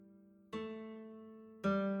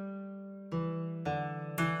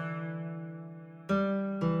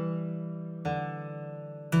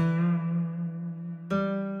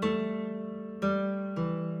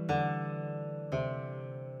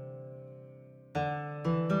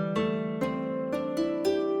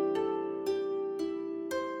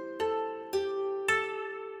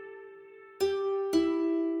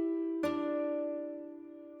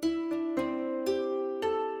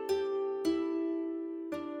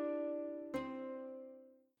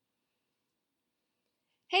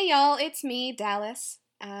Hey y'all, it's me, Dallas.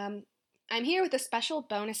 I'm here with a special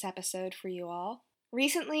bonus episode for you all.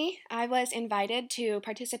 Recently, I was invited to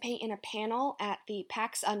participate in a panel at the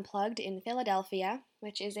PAX Unplugged in Philadelphia,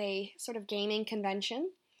 which is a sort of gaming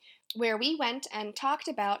convention, where we went and talked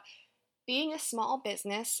about being a small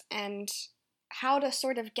business and how to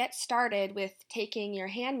sort of get started with taking your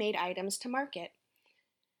handmade items to market.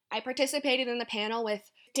 I participated in the panel with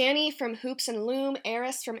Danny from Hoops and Loom,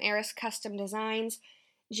 Eris from Eris Custom Designs,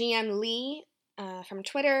 GM Lee from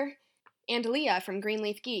Twitter, and Leah from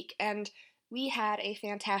Greenleaf Geek, and we had a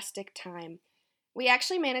fantastic time. We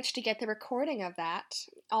actually managed to get the recording of that,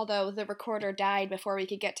 although the recorder died before we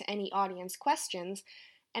could get to any audience questions,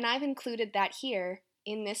 and I've included that here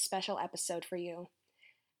in this special episode for you.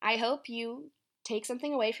 I hope you take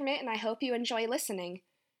something away from it, and I hope you enjoy listening.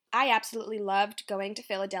 I absolutely loved going to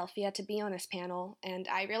Philadelphia to be on this panel, and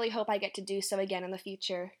I really hope I get to do so again in the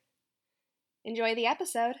future. Enjoy the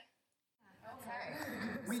episode. Okay.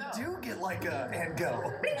 We do get like a and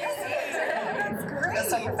go. That's great.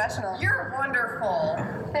 That's so professional. You're wonderful.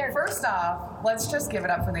 First off, let's just give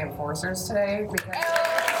it up for the enforcers today because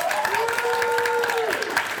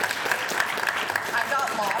I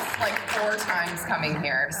got lost like 4 times coming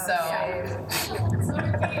here. So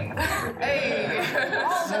hey.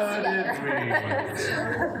 So did we.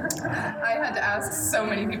 I had to ask so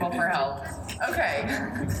many people for help. Okay,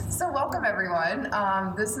 so welcome everyone.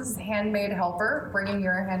 This is Handmade Helper, bringing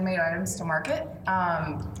your handmade items to market.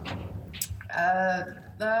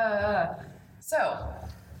 So,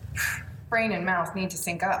 brain and mouth need to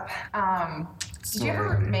sync up. Did you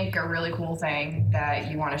ever make a really cool thing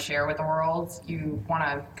that you want to share with the world? You want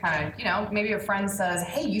to kind of, maybe a friend says,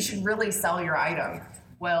 hey, you should really sell your item.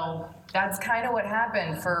 Well, that's kind of what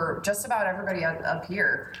happened for just about everybody up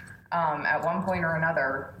here. At one point or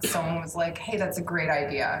another, someone was like, hey, that's a great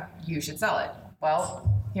idea. You should sell it. Well,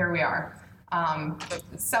 here we are.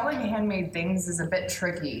 Selling handmade things is a bit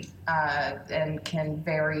tricky and can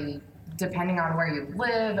vary depending on where you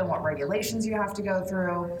live and what regulations you have to go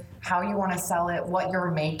through, how you want to sell it, what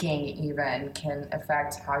you're making even can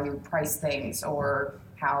affect how you price things or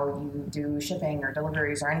how you do shipping or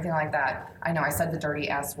deliveries or anything like that. I know I said the dirty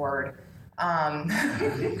S word.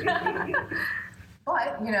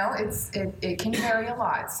 But, it can vary a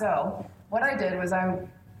lot. So what I did was I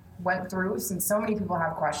went through, since so many people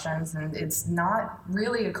have questions, and it's not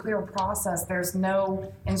really a clear process. There's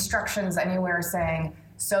no instructions anywhere saying,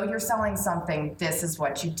 so you're selling something, this is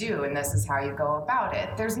what you do, and this is how you go about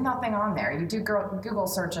it. There's nothing on there. You do Google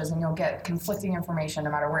searches, and you'll get conflicting information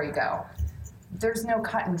no matter where you go. There's no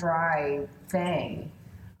cut and dry thing.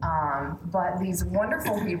 But these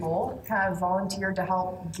wonderful people have volunteered to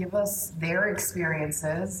help give us their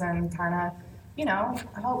experiences and kind of,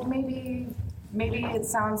 help maybe it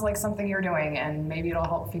sounds like something you're doing, and maybe it'll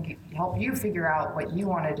help you figure out what you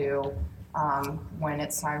want to do when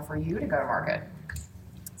it's time for you to go to market.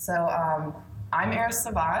 So I'm Eris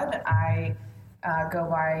Savad. I go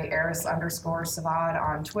by Eris_Savad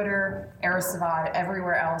on Twitter, Eris Savad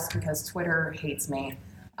everywhere else because Twitter hates me.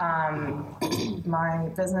 My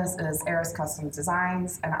business is Eris Custom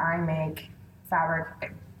Designs, and I make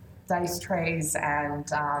fabric dice trays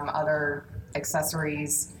and other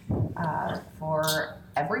accessories for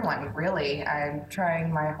everyone, really. I'm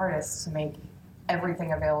trying my hardest to make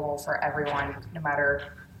everything available for everyone, no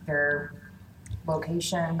matter their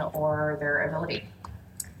location or their ability.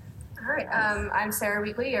 All right, I'm Sarah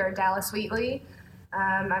Wheatley, or Dallas Wheatley.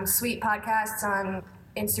 I'm Sweet Podcasts on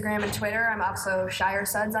Instagram and Twitter. I'm also Shire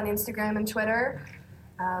Suds on Instagram and Twitter.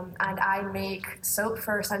 And I make soap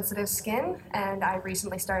for sensitive skin, and I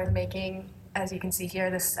recently started making, as you can see here,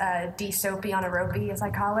 this de-soapy on a ropey, as I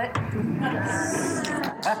call it.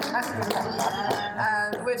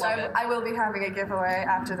 Which I will be having a giveaway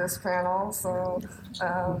after this panel, so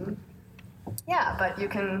yeah, but you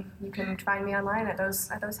can find me online at those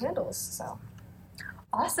handles, so.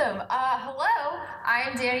 Awesome. Hello, I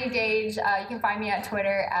am Danny Gage. You can find me at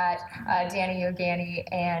Twitter at Danny Yogani,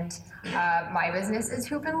 and my business is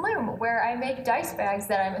Hoop and Loom, where I make dice bags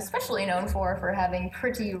that I'm especially known for having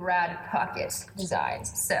pretty rad pocket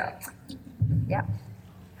designs. So, yeah.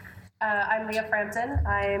 I'm Leah Frampton.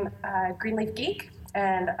 I'm Greenleaf Geek,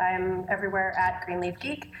 and I'm everywhere at Greenleaf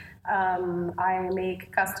Geek. I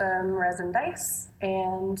make custom resin dice,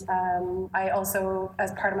 and I also,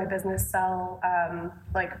 as part of my business, sell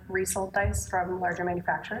resold dice from larger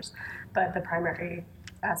manufacturers, but the primary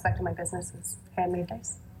aspect of my business is handmade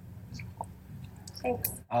dice.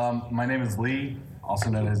 Thanks. My name is Lee,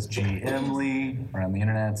 also known as GM Lee around the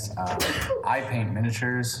internet. I paint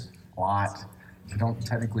miniatures a lot. I don't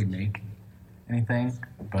technically make anything,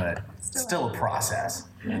 but it's still a process.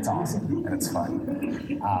 It's awesome and it's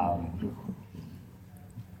fun.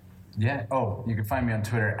 Yeah. Oh, you can find me on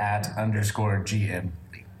Twitter @_GM.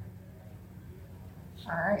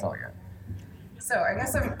 All right. That's all I got. So I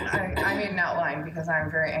guess I made an outline because I'm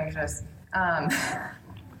very anxious.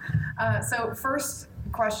 So first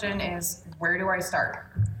question is, where do I start?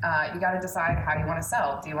 You got to decide how you want to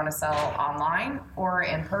sell. Do you want to sell online or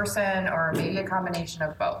in person or maybe a combination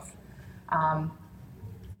of both?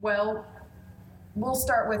 Well, we'll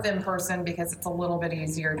start with in person because it's a little bit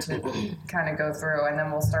easier to kind of go through, and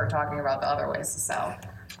then we'll start talking about the other ways to sell.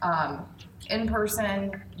 In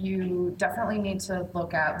person, you definitely need to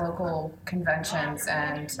look at local conventions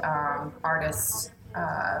and artist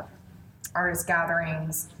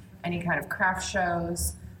gatherings, any kind of craft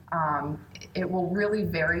shows. It will really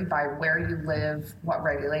vary by where you live, what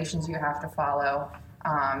regulations you have to follow.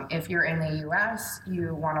 If you're in the U.S.,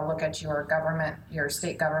 you want to look at your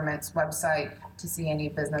state government's website to see any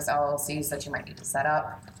business LLCs that you might need to set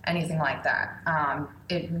up, anything like that.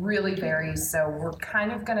 It really varies, so we're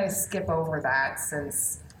kind of going to skip over that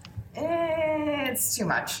since it's too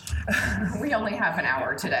much. We only have an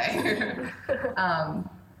hour today.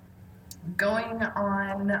 Going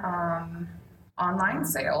on online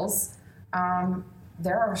sales,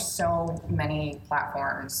 there are so many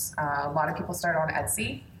platforms. A lot of people start on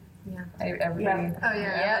Etsy. Yeah. Everybody. Oh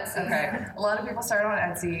yeah. Etsy. Okay. A lot of people start on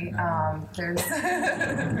Etsy.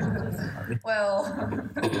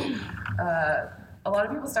 A lot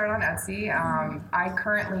of people start on Etsy. I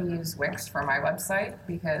currently use Wix for my website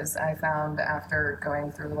because I found after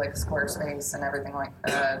going through like Squarespace and everything like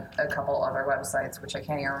a couple other websites, which I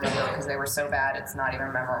can't even remember because they were so bad it's not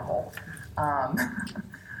even memorable.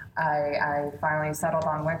 I finally settled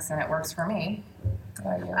on Wix and it works for me.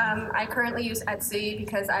 I currently use Etsy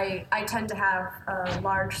because I tend to have a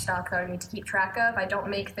large stock that I need to keep track of. I don't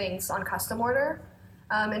make things on custom order.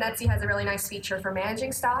 And Etsy has a really nice feature for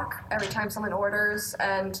managing stock every time someone orders,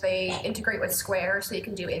 and they integrate with Square so you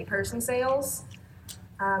can do in-person sales.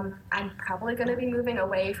 I'm probably going to be moving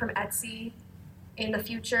away from Etsy in the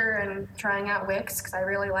future and trying out Wix because I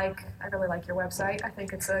really like your website. I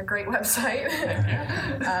think it's a great website.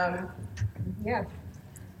 Yeah.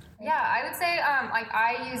 Yeah, I would say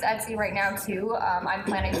I use Etsy right now too. I'm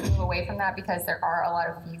planning to move away from that because there are a lot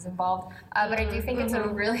of fees involved. But I do think it's a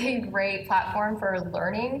really great platform for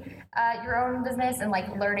learning your own business and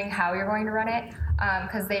like learning how you're going to run it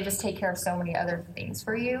because they just take care of so many other things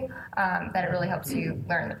for you that it really helps you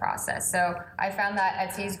learn the process. So I found that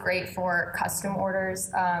Etsy is great for custom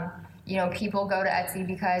orders. People go to Etsy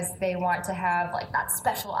because they want to have like that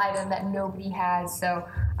special item that nobody has. So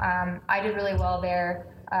I did really well there.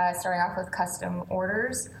 Starting off with custom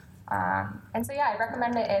orders. And so, yeah, I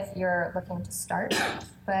recommend it if you're looking to start.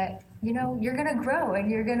 But, you're going to grow and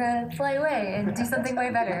you're going to fly away and do something way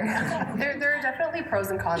better. There are definitely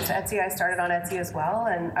pros and cons to Etsy. I started on Etsy as well.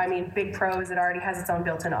 And, big pros, it already has its own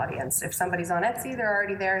built-in audience. If somebody's on Etsy, they're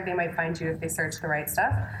already there. They might find you if they search the right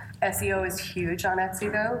stuff. SEO is huge on Etsy,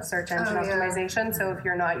 though, search engine optimization. So if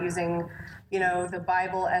you're not using the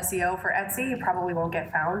Bible SEO for Etsy, you probably won't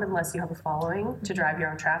get found unless you have a following to drive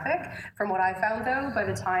your own traffic. From what I found, though, by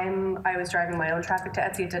the time I was driving my own traffic to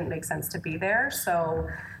Etsy, it didn't make sense to be there. So,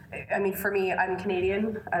 for me, I'm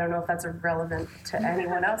Canadian. I don't know if that's relevant to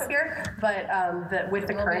anyone else here, but with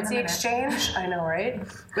the currency exchange, I know, right?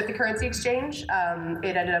 With the currency exchange,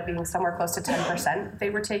 it ended up being somewhere close to 10% they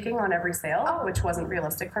were taking on every sale, which wasn't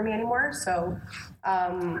realistic for me anymore. So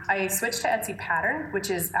I switched to Etsy Pattern, which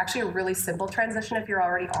is actually a really simple transition if you're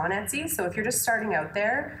already on Etsy. So if you're just starting out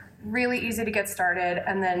there, really easy to get started.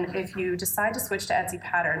 And then if you decide to switch to Etsy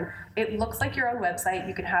Pattern, it looks like your own website.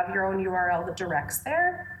 You can have your own URL that directs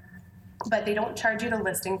there, but they don't charge you the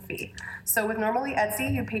listing fee. So with normally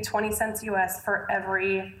Etsy, you pay 20 cents US for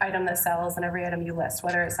every item that sells and every item you list,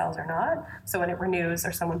 whether it sells or not. So when it renews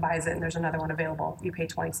or someone buys it and there's another one available, you pay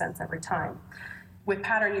 20 cents every time. With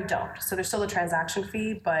Pattern, you don't. So there's still a transaction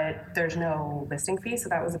fee, but there's no listing fee. So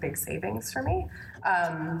that was a big savings for me.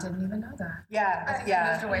 Didn't even know that.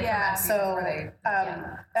 Yeah. Moved away from Etsy So before they,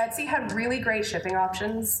 Etsy had really great shipping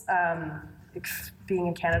options. Being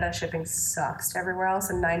in Canada, shipping sucks to everywhere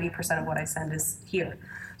else, and 90% of what I send is here.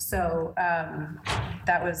 So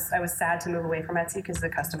I was sad to move away from Etsy because the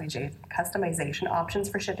customization options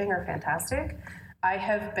for shipping are fantastic. I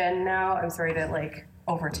have been now, I'm sorry to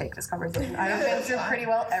overtake this conversation. I have been through pretty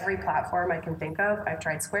well every platform I can think of. I've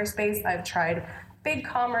tried Squarespace, I've tried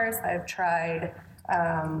BigCommerce, I've tried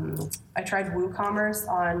WooCommerce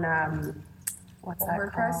on what's that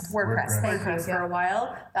WordPress? called? WordPress. Thank WordPress, you. For a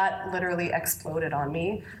while, that literally exploded on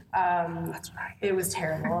me. That's right. It was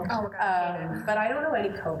terrible. Oh, God, I hate it. But I don't know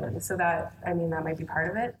any coding, so that might be part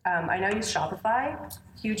of it. I now use Shopify.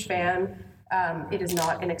 Huge fan. It is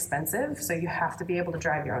not inexpensive, so you have to be able to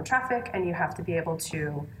drive your own traffic, and you have to be able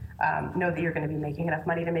to know that you're going to be making enough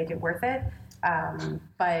money to make it worth it.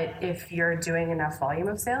 But if you're doing enough volume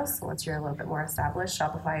of sales, once you're a little bit more established,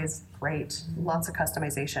 Shopify is great. Lots of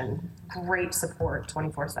customization, great support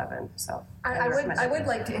 24/7. So I would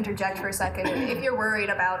like to interject for a second. If you're worried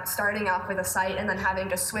about starting off with a site and then having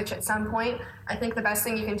to switch at some point, I think the best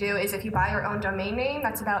thing you can do is if you buy your own domain name,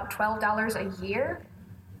 that's about $12 a year.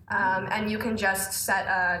 And you can just set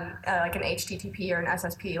like an HTTP or an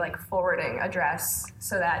SSP like forwarding address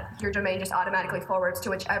so that your domain just automatically forwards to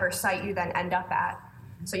whichever site you then end up at.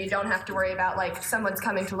 So you don't have to worry about like someone's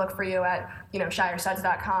coming to look for you at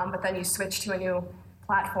shiresuds.com, but then you switch to a new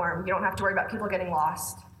platform. You don't have to worry about people getting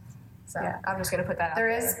lost. So Yeah. I'm just going to put that out there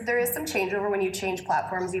is some changeover when you change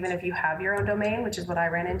platforms, even if you have your own domain, which is what I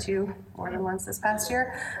ran into more than once this past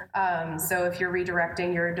year. So if you're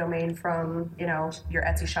redirecting your domain from your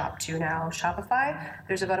Etsy shop to now Shopify,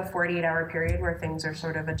 there's about a 48-hour period where things are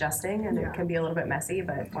sort of adjusting, and it can be a little bit messy.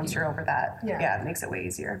 But once you're over that, it makes it way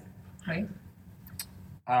easier. Right?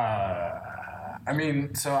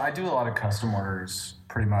 So I do a lot of custom orders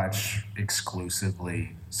pretty much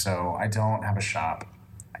exclusively. So I don't have a shop.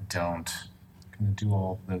 I don't kind of do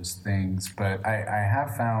all those things. But I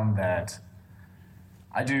have found that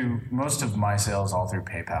I do most of my sales all through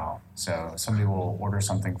PayPal. So somebody will order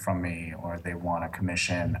something from me or they want a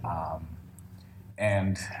commission.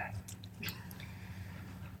 And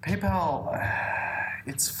PayPal,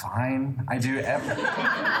 it's fine. I do everything.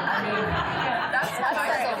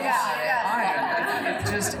 It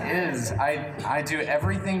just is. I do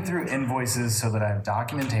everything through invoices so that I have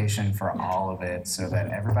documentation for all of it so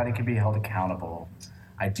that everybody can be held accountable.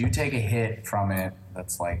 I do take a hit from it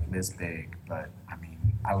that's like this big, but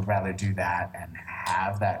I would rather do that and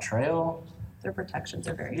have that trail. Their protections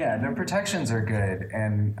are very good. Yeah, their protections are good.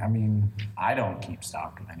 And I don't keep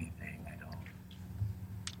stock of anything.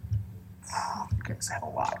 You guys have a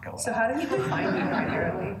lot going on. So how do people find you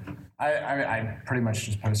primarily? I pretty much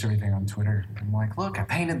just post everything on Twitter. I'm like, look, I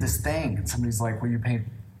painted this thing. And somebody's like, will you paint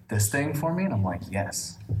this thing for me? And I'm like,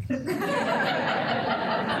 yes. That's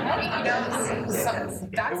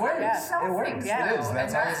It works. Yeah. It is.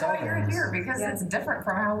 That's why you're here, because it's different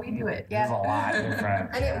from how we do it. It's a lot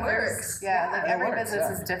different. And it works. Yeah, every works,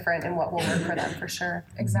 business is different in what will work for them, for sure.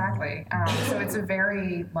 Exactly. So it's a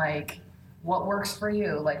very what works for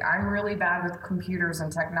you. I'm really bad with computers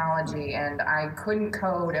and technology, and I couldn't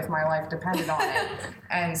code if my life depended on it.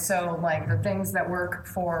 And so the things that work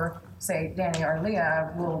for, say, Danny or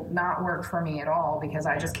Leah will not work for me at all because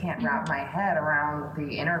I just can't wrap my head around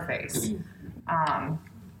the interface.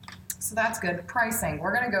 So that's good. Pricing.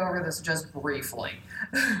 We're going to go over this just briefly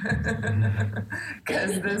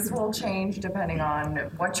because this will change depending on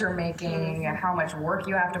what you're making, how much work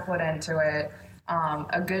you have to put into it.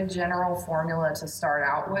 A good general formula to start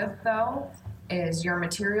out with, though, is your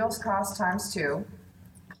materials cost times 2,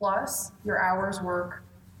 plus your hours work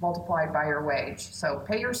multiplied by your wage. So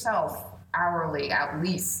pay yourself hourly at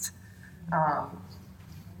least.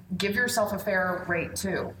 Give yourself a fair rate,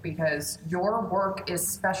 too, because your work is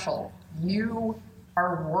special. You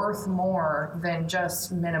are worth more than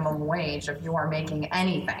just minimum wage if you are making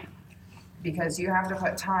anything. Because you have to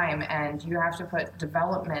put time and you have to put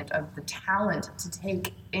development of the talent to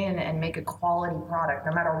take in and make a quality product,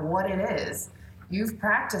 no matter what it is. You've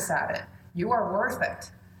practiced at it. You are worth it.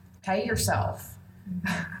 Pay yourself.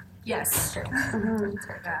 Yes. True.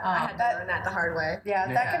 I had to learn that the hard way. Yeah,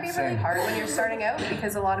 that can be really same. hard when you're starting out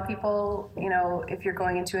because a lot of people, if you're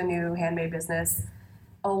going into a new handmade business,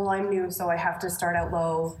 I'm new, so I have to start out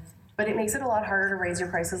low. But it makes it a lot harder to raise your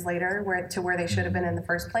prices later to where they should have been in the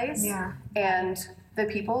first place. Yeah. And the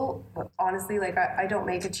people, honestly, I don't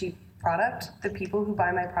make a cheap product. The people who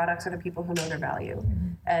buy my products are the people who know their value.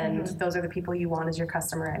 And those are the people you want as your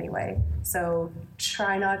customer anyway. So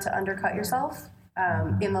try not to undercut yourself.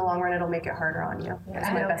 In the long run, it'll make it harder on you. That's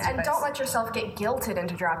my best And advice. don't let yourself get guilted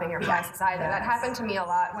into dropping your prices either. That happened to me a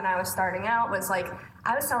lot when I was starting out. Was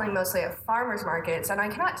I was selling mostly at farmers markets, and I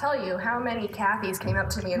cannot tell you how many Kathys came up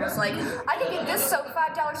to me and was like, I can get this soap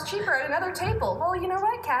 $5 cheaper at another table. Well, you know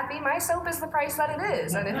what, Kathy? My soap is the price that it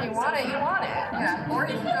is, and if you want it, you want it. Yeah, or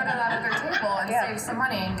you can go to that other table and save some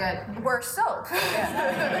money and get worse soap.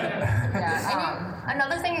 And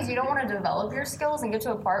another thing is you don't want to develop your skills and get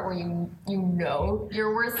to a part where you know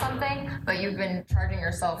you're worth something, but you've been charging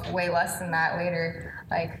yourself way less than that later.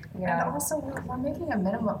 Like, you know. And also, we're making a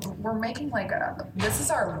minimum. We're making this is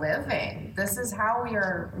our living. This is how we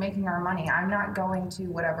are making our money. I'm not going to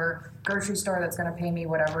whatever grocery store that's going to pay me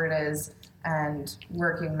whatever it is and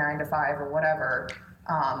working 9 to 5 or whatever.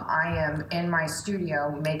 I am in my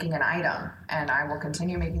studio making an item, and I will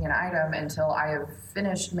continue making an item until I have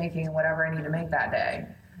finished making whatever I need to make that day.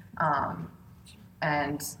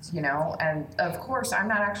 And of course, I'm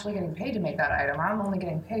not actually getting paid to make that item. I'm only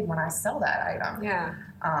getting paid when I sell that item. Yeah.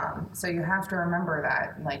 So you have to remember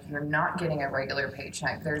that, like, you're not getting a regular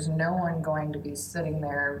paycheck. There's no one going to be sitting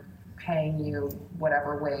there paying you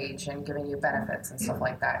whatever wage and giving you benefits and stuff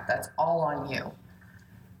like that. That's all on you.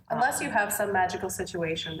 Unless you have some magical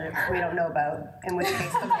situation that we don't know about, in which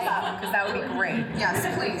case, because that would be great. Yes,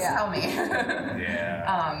 please tell me.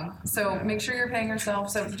 Yeah. So make sure you're paying yourself.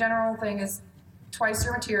 So the general thing is twice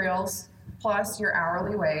your materials, plus your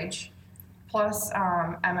hourly wage, plus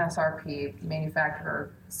MSRP,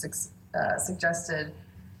 manufacturer suggested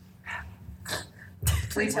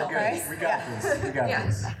retail price. We got this. We got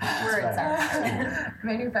this.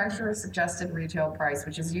 Manufacturer suggested retail price,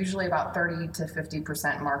 which is usually about 30 to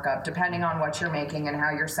 50% markup, depending on what you're making and how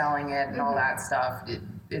you're selling it and all that stuff.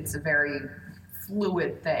 It's a very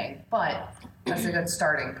fluid thing, but that's a good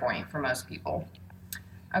starting point for most people.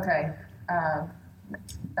 Okay.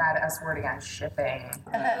 Bad S word again, shipping.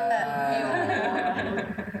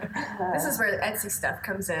 This is where the Etsy stuff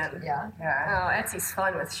comes in. Yeah. Oh, Etsy's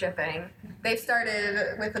fun with shipping. They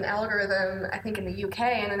started with an algorithm, I think, in the UK,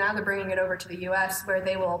 and now they're bringing it over to the US, where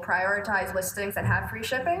they will prioritize listings that have free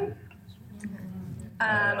shipping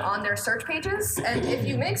on their search pages. And if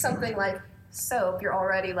you make something like soap, you're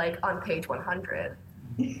already like on page 100.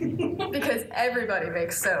 Because everybody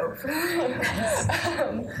makes soap.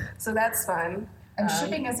 So that's fun. And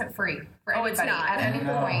shipping isn't free for anybody. It's not. At any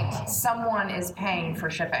point, someone is paying for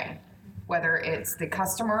shipping, whether it's the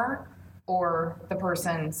customer or the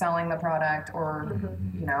person selling the product, or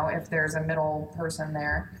if there's a middle person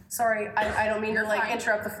there. Sorry, I don't mean to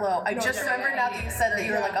interrupt the flow. I just remembered now that you said that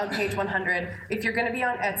you were on page 100. If you're going to be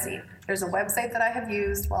on Etsy, there's a website that I have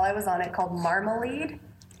used while I was on it called Marmalade.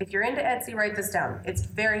 If you're into Etsy, write this down. It's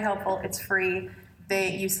very helpful. It's free.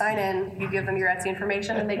 You sign in, you give them your Etsy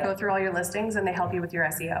information, and they go through all your listings and they help you with your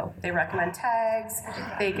SEO. They recommend tags.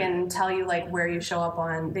 They can tell you where you show up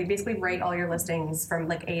on. They basically rate all your listings from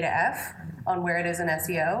A to F on where it is in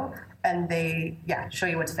SEO, and they show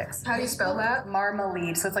you what to fix. How do you spell that?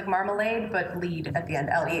 Marmalade. So it's like marmalade, but lead at the end.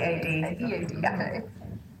 LEAD. EAD. Yeah. Okay.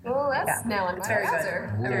 Well, that's now on my very good.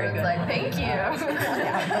 browser. Very Everyone's good. like, thank you.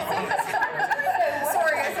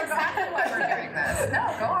 Sorry, that's exactly why we're doing this.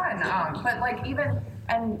 No, go on. But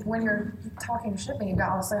and when you're talking shipping, you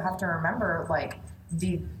also have to remember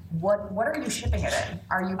what are you shipping it in?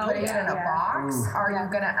 Are you putting it in a box? Are you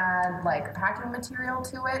going to add packing material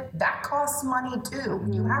to it? That costs money too.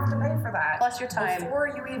 You have to pay for that. Plus your time. Before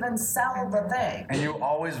you even sell the thing. And you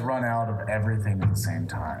always run out of everything at the same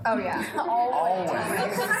time. Oh, yeah. Always.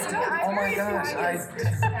 Oh my gosh.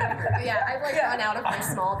 I've run out of my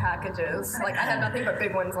small packages. I have nothing but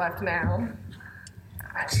big ones left now.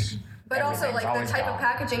 But also, Everything's the always type gone. of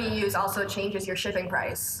packaging you use also changes your shipping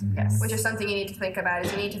price. Yes. Which is something you need to think about.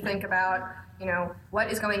 Is you need to think about,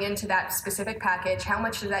 what is going into that specific package? How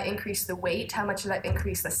much does that increase the weight? How much does that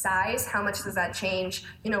increase the size? How much does that change,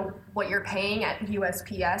 what you're paying at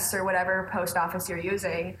USPS or whatever post office you're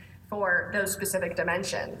using for those specific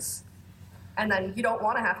dimensions? And then you don't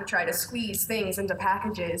want to have to try to squeeze things into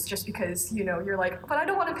packages just because, you're like, but I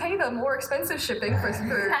don't want to pay them more expensive shipping for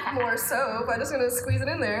more soap. I'm just going to squeeze it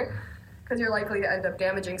in there. Because you're likely to end up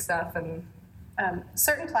damaging stuff. And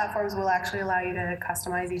certain platforms will actually allow you to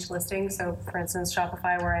customize each listing. So, for instance,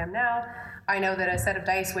 Shopify, where I am now, I know that a set of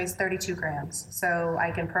dice weighs 32 grams. So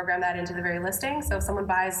I can program that into the very listing. So if someone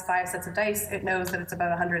buys 5 sets of dice, it knows that it's about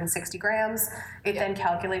 160 grams. It then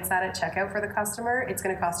calculates that at checkout for the customer. It's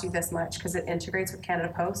going to cost you this much because it integrates with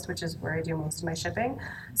Canada Post, which is where I do most of my shipping.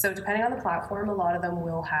 So depending on the platform, a lot of them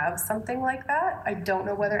will have something like that. I don't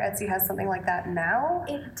know whether Etsy has something like that now.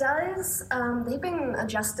 it does. They've been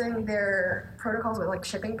adjusting their protocols with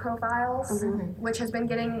shipping profiles, which has been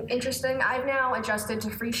getting interesting. I've now adjusted to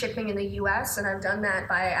free shipping in the US, and I've done that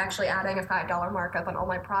by actually adding a $5 markup on all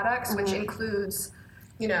my products, which includes,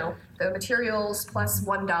 the materials plus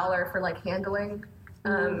 $1 for like handling.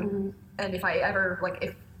 And if I ever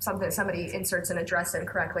if somebody inserts an address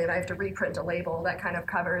incorrectly and I have to reprint a label, that kind of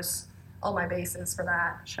covers all my bases for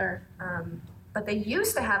that. Sure. But they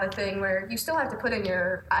used to have a thing where you still have to put in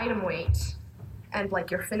your item weight and like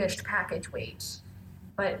your finished package weight.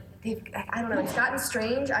 But I don't know, it's gotten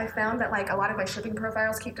strange. I found that like a lot of my shipping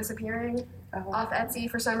profiles keep disappearing off Etsy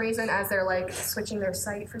for some reason as they're like switching their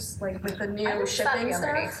site for like with the new shipping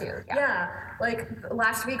stuff. Too, like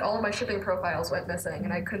last week all of my shipping profiles went missing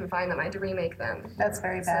and I couldn't find them. I had to remake them. That's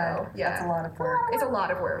very bad. So, yeah. That's a lot of work. It's a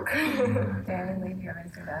lot of work. Danny, Lee, do you have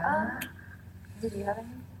anything to add? Did you have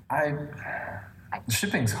anything?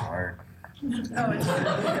 Shipping's hard. Oh, it's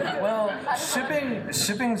Well,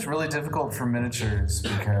 shipping's really difficult for miniatures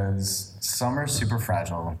because some are super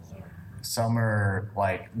fragile. Some are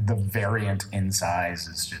like the variant in size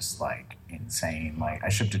is just like insane. Like I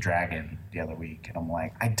shipped a dragon the other week and I'm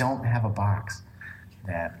like, I don't have a box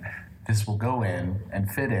that this will go in and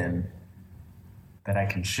fit in that I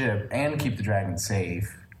can ship and keep the dragon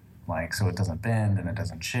safe, like so it doesn't bend and it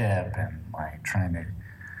doesn't chip and like trying to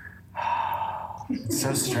it's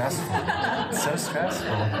so stressful. It's so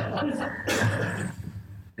stressful.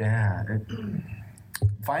 Yeah.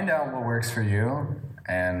 Find out what works for you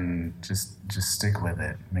and just stick with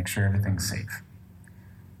it. Make sure everything's safe.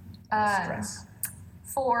 Stress.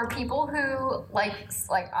 For people who like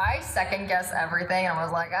I second guess everything and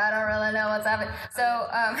was like, I don't really know what's happening. So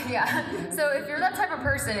so if you're that type of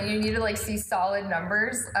person and you need to like see solid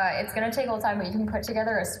numbers, it's gonna take a little time, but you can put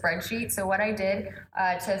together a spreadsheet. So what I did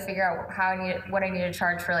to figure out what I need to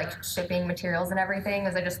charge for like shipping materials and everything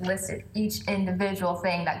is I just listed each individual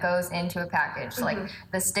thing that goes into a package, like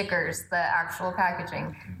the stickers, the actual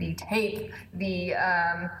packaging, the tape, the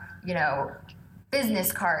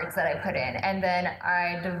business cards that I put in, and then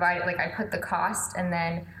I divided, I put the cost, and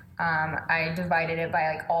then I divided it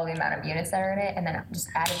by like all the amount of units that are in it, and then I just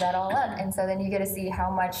added that all up, and so then you get to see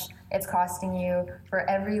how much it's costing you for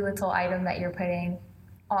every little item that you're putting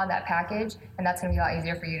on that package, and that's going to be a lot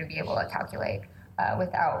easier for you to be able to calculate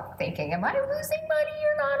without thinking, am I losing money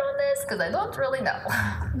or not on this? Because I don't really know.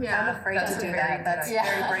 I'm afraid to do that. That's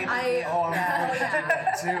very brave of you. Oh, I'm afraid to do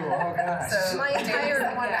that too. Oh gosh. So my entire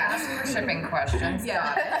Want to ask for shipping questions?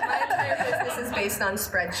 my entire business is based on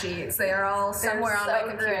spreadsheets. They are all somewhere on my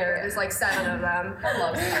computer. great. There's like 7 of them. I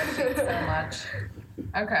love spreadsheets so much.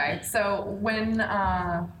 Okay, so when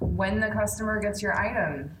the customer gets your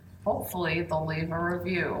item, hopefully they'll leave a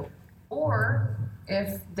review. Or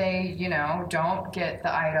if they, don't get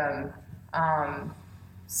the item,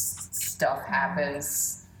 stuff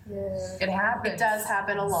happens. Yeah. It happens. It does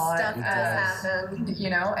happen a lot. Stuff does happen.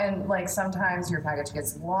 And like sometimes your package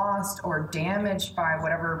gets lost or damaged by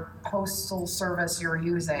whatever postal service you're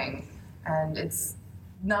using. And it's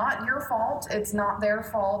not your fault, it's not their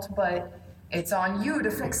fault, but it's on you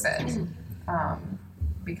to fix it.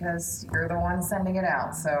 Because you're the one sending it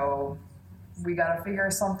out. So we got to figure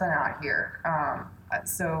something out here.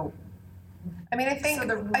 I mean, I think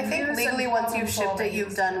legally once you've shipped it,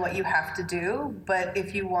 you've done what you have to do. But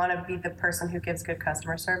if you want to be the person who gives good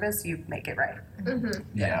customer service, you make it right.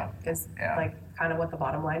 Yeah. Is like kind of what the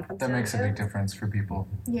bottom line comes That down makes a to. big difference for people.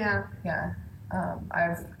 Yeah. Yeah.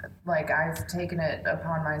 I've taken it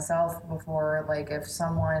upon myself before, like if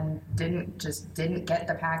someone didn't get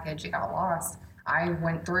the package, it got lost, I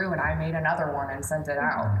went through and I made another one and sent it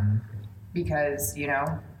out. Because,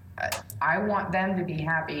 I want them to be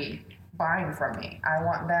happy buying from me. I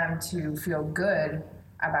want them to feel good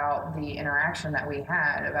about the interaction that we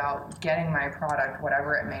had, about getting my product,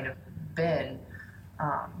 whatever it may have been,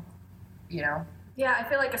 Yeah, I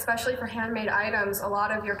feel like especially for handmade items, a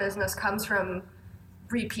lot of your business comes from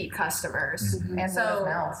repeat customers. And word of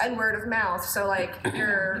mouth. And word of mouth. So like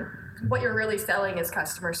what you're really selling is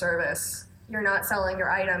customer service. You're not selling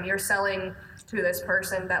your item, you're selling to this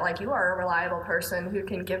person that like you are a reliable person who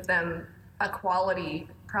can give them a quality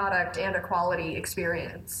product and a quality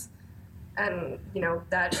experience. And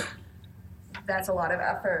that's a lot of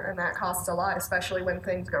effort and that costs a lot, especially when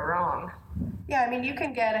things go wrong. Yeah, I mean, you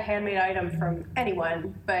can get a handmade item from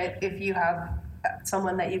anyone, but if you have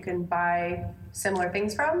someone that you can buy similar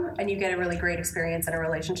things from and you get a really great experience and a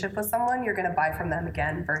relationship with someone, you're going to buy from them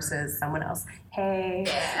again versus someone else. Hey,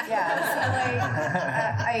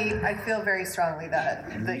 I feel very strongly that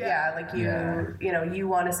you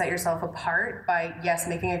want to set yourself apart by, yes,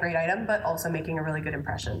 making a great item, but also making a really good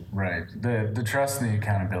impression. Right. The trust and the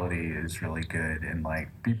accountability is really good, and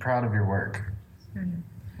be proud of your work.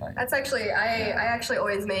 That's actually, I actually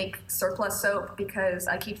always make surplus soap because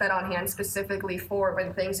I keep that on hand specifically for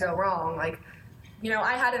when things go wrong. Like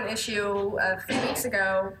I had an issue a few weeks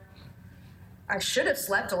ago. I should have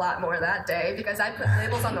slept a lot more that day because I put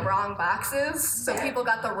labels on the wrong boxes, so people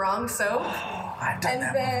got the wrong soap. I've done And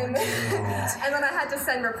that then, before, too. and then I had to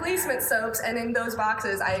send replacement soaps, and in those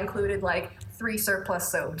boxes I included like 3 surplus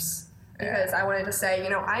soaps. Because I wanted to say,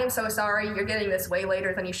 I am so sorry, you're getting this way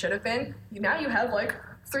later than you should have been. Now you have like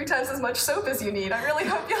 3 times as much soap as you need. I really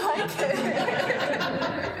hope you like it.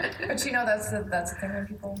 But that's the thing when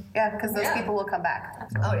people. Yeah, because those people will come back.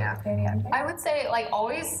 Oh yeah. I would say, like,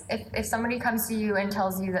 always, if somebody comes to you and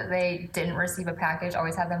tells you that they didn't receive a package,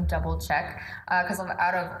 always have them double check. Because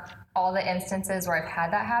out of all the instances where I've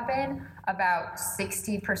had that happen, about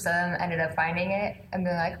 60% of them ended up finding it and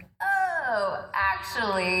being like, oh,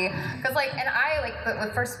 actually. Because, like, and I, like,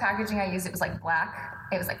 the first packaging I used, it was, like, black.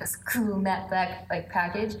 It was, like, this cool matte black, like,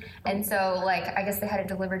 package. And so, like, I guess they had it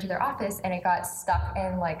delivered to their office, and it got stuck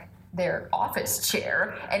in, like, their office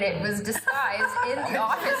chair, and it was disguised in the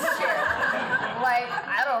office chair. Like,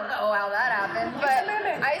 I don't know how that happened, but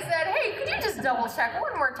I said, hey, could you just double check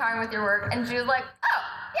one more time with your work? And she was like, oh,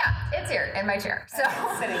 yeah, it's here in my chair. So,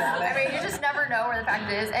 I mean, you just never know where the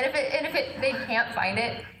package is, and if they can't find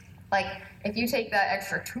it, like, if you take that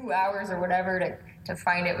extra 2 hours or whatever to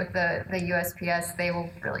find it with the USPS, they will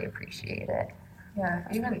really appreciate it. Yeah,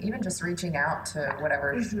 even just reaching out to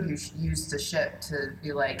whatever you use to ship to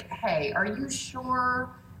be like, hey, are you sure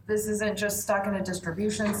this isn't just stuck in a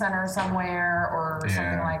distribution center somewhere or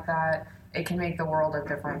something like that? It can make the world of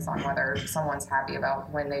difference on whether someone's happy about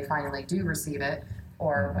when they finally do receive it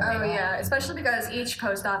or when they don't. Yeah, especially because each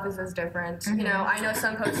post office is different. I know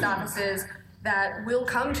some post offices that will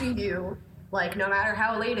come to you, like, no matter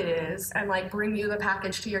how late it is, and, like, bring you the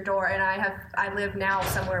package to your door. And I live now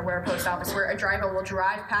somewhere where a driver will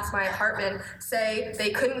drive past my apartment, say they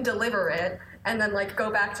couldn't deliver it, and then, like,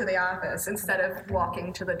 go back to the office instead of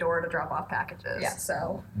walking to the door to drop off packages. Yeah.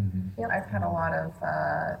 So, I've had a lot of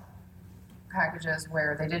packages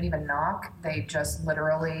where they didn't even knock. They just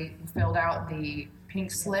literally filled out the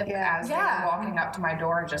pink slip as they were walking up to my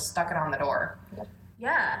door and just stuck it on the door.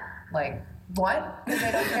 yeah. Like, what? Because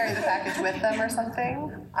they don't carry the package with them or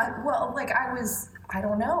something? I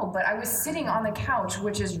don't know, but I was sitting on the couch,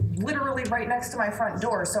 which is literally right next to my front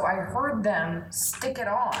door, so I heard them stick it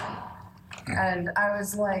on. And I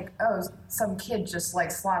was like, oh, some kid just,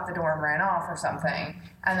 like, slapped the door and ran off or something.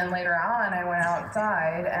 And then later on, I went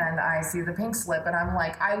outside and I see the pink slip, and I'm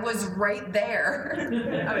like, I was right there.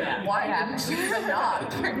 Oh, yeah. Why didn't you even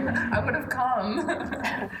knock? I would have come.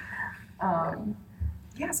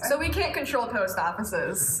 Yes. So we can't control post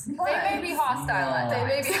offices. They may be hostile at They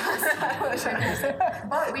may times. be hostile.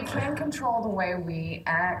 But we can control the way we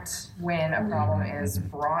act when a problem is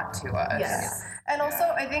brought to us. Yes. And also,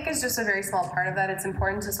 I think it's just a very small part of that. It's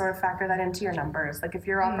important to sort of factor that into your numbers. Like, if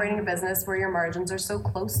you're operating a business where your margins are so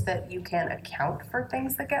close that you can't account for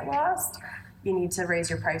things that get lost, you need to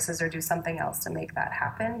raise your prices or do something else to make that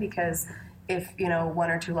happen. Because if, 1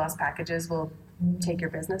 or 2 lost packages will take your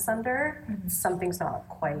business under, something's not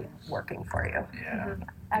quite working for you. Yeah.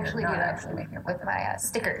 I actually do that with my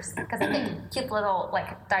stickers, because I make cute little,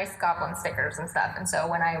 like, dice goblin stickers and stuff. And so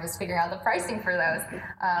when I was figuring out the pricing for those,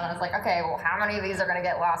 I was like, okay, well, how many of these are going to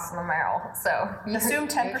get lost in the mail? So Assume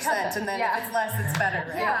 10%, and then if it's less, it's better,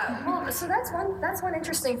 right? Yeah, well, so that's one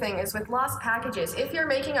interesting thing is with lost packages. If you're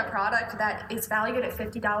making a product that is valued at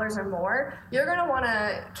 $50 or more, you're going to want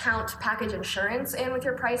to count package insurance in with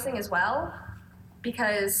your pricing as well,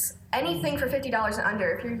 because anything for $50 and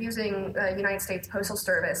under, if you're using the United States Postal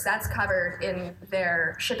Service, that's covered in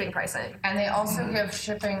their shipping pricing. And they also give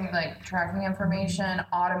shipping, like, tracking information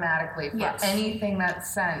automatically for anything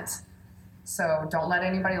that's sent. So don't let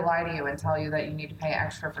anybody lie to you and tell you that you need to pay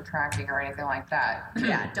extra for tracking or anything like that.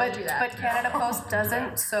 Yeah, don't do that. But Canada Post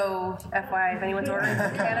doesn't, so FYI, if anyone's ordering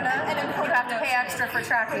from Canada, you have to pay extra for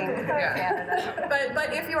tracking Canada.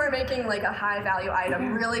 But if you are making, like, a high value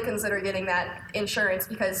item, really consider getting that insurance,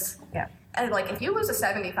 because and, like, if you lose a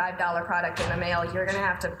 $75 product in the mail, you're gonna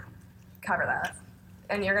have to cover that.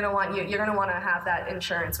 And you're gonna want to have that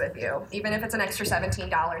insurance with you. Even if it's an extra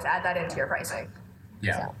 $17, add that into your pricing.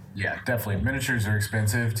 Yeah, definitely. Miniatures are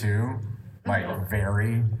expensive too, like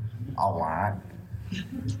vary a lot.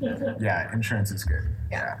 Yeah, insurance is good.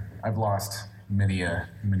 Yeah, I've lost many a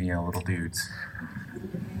little dudes.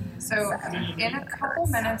 So in a couple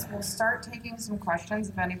minutes, we'll start taking some questions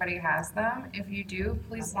if anybody has them. If you do,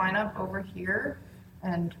 please line up over here,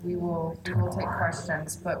 and we will take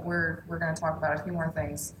questions. But we're going to talk about a few more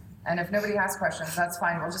things. And if nobody has questions, that's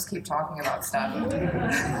fine. We'll just keep talking about stuff.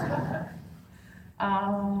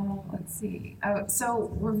 Let's see.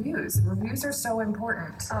 So reviews. Reviews are so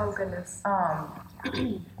important. Oh, goodness.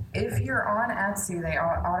 if you're on Etsy, they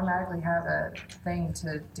automatically have a thing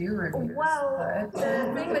to do reviews. Well,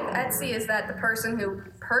 the thing with Etsy is that the person who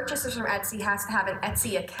purchases from Etsy has to have an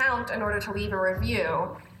Etsy account in order to leave a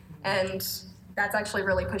review, and that's actually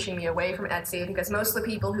really pushing me away from Etsy because most of the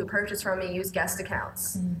people who purchase from me use guest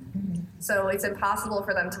accounts. Mm-hmm. So it's impossible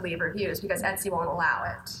for them to leave reviews because Etsy won't allow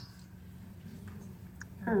it.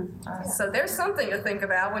 So there's something to think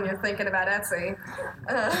about when you're thinking about Etsy.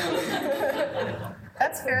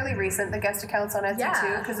 That's fairly recent, the guest accounts on Etsy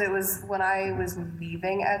too, because it was when I was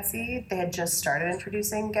leaving Etsy, they had just started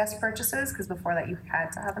introducing guest purchases, because before that you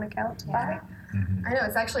had to have an account to buy. I know,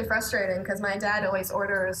 it's actually frustrating because my dad always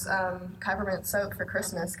orders peppermint soap for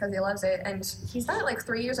Christmas because he loves it, and he's done it like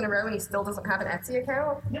 3 years in a row and he still doesn't have an Etsy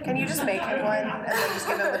account. Can you just make him one and then just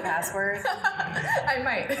give him the password? I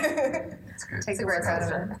might. Take the words out of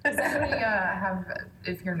it. Does anybody have,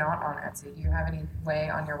 if you're not on Etsy, do you have any way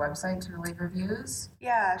on your website to leave reviews?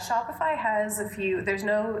 Yeah, Shopify has a few. There's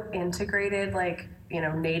no integrated,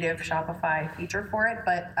 native Shopify feature for it,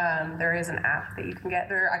 but there is an app that you can get.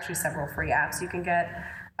 There are actually several free apps you can get.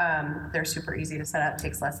 They're super easy to set up,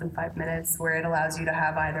 takes less than 5 minutes, where it allows you to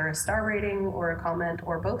have either a star rating or a comment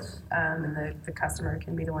or both, and the customer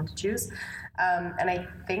can be the one to choose. And I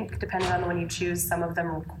think depending on the one you choose, some of them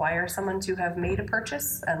require someone to have made a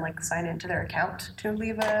purchase and sign into their account to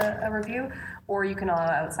leave a review, or you can allow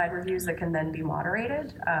outside reviews that can then be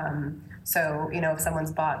moderated. So, if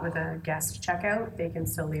someone's bought with a guest checkout, they can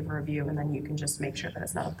still leave a review, and then you can just make sure that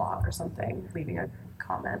it's not a bot or something leaving a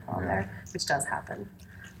comment on there, which does happen.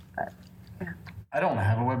 But, yeah. I don't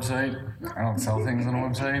have a website. I don't sell things on a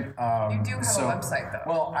website. You do have a website, though.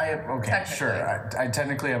 Well, sure. I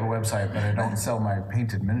technically have a website, but I don't sell my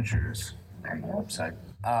painted miniatures on the website.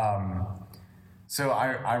 So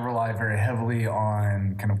I rely very heavily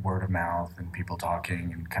on kind of word of mouth and people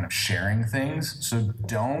talking and kind of sharing things. So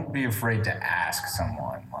don't be afraid to ask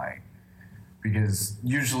someone, because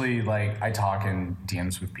usually I talk in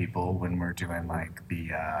DMs with people when we're doing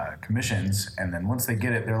the commissions, and then once they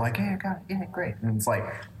get it, they're like, "Hey, I got it. Yeah, great." And it's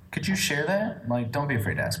could you share that? Don't be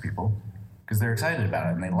afraid to ask people, because they're excited about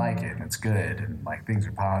it and they like it and it's good and things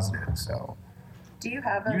are positive. So do you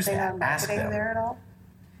have a thing on marketing there at all?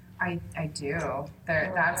 I do.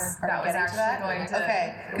 That was actually going to...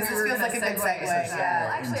 Okay, because this feels like a good segue. Yeah.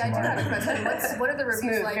 Well, actually, I do have a question. What are the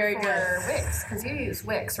reviews Smooth, like very for good. Wix? Because you use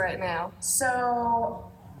Wix right now.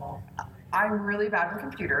 So, I'm really bad with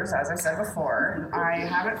computers, as I said before. I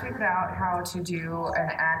haven't figured out how to do an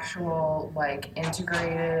actual,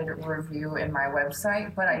 integrated review in my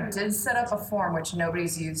website, but I did set up a form, which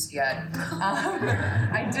nobody's used yet.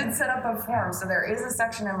 I did set up a form, so there is a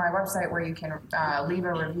section in my website where you can leave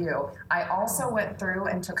a review. I also went through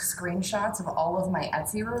and took screenshots of all of my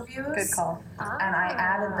Etsy reviews. Good call. And I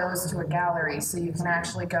added those to a gallery, so you can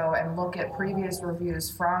actually go and look at previous reviews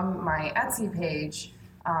from my Etsy page.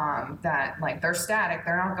 That they're static,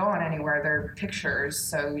 they're not going anywhere, they're pictures,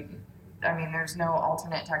 so there's no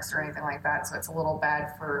alternate text or anything like that, so it's a little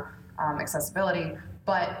bad for accessibility,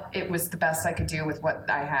 but it was the best I could do with what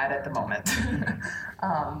I had at the moment.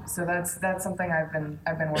 So that's something I've been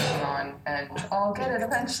working on, and I'll get it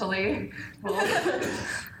eventually.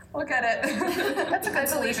 We'll get it. That's a good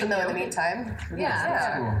solution though in the meantime.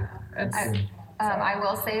 Yeah. Cool. I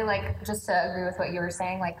will say, just to agree with what you were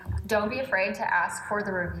saying, don't be afraid to ask for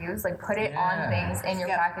the reviews. Put it on things in your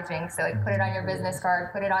packaging. So, put it on your business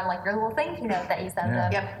card. Put it on, your little thank you note that you send them.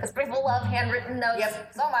 Because people love handwritten notes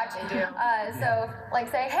so much. They do. So,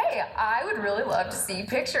 say, hey, I would really love to see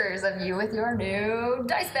pictures of you with your new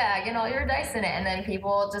dice bag and all your dice in it. And then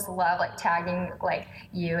people just love, tagging,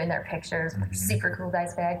 you in their pictures with super cool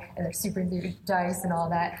dice bag and their super new dice and all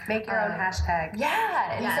that. Make your own hashtag.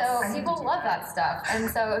 Yeah. And so, people love that stuff. And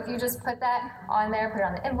so if you just put that on there, put it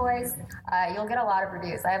on the invoice, you'll get a lot of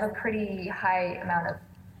reviews. I have a pretty high amount of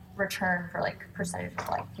return for percentage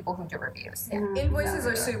of people who do reviews. Yeah. Invoices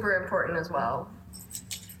are super important as well.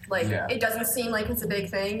 It doesn't seem like it's a big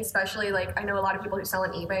thing, especially I know a lot of people who sell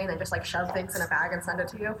on eBay and they just shove things in a bag and send it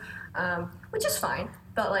to you, which is fine,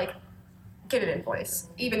 but get an invoice.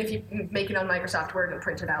 Even if you make it on Microsoft Word and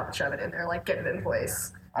print it out and shove it in there, get an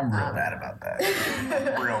invoice. I'm real bad about that.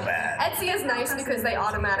 Real bad. Etsy is nice because they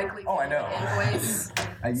automatically I know. Invoice.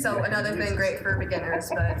 So another thing great for beginners,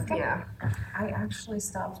 but yeah. I actually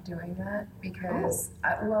stopped doing that because,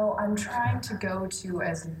 I'm trying to go to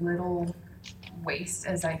as little waste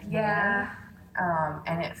as I can. Yeah.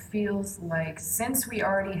 And it feels like since we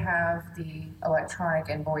already have the electronic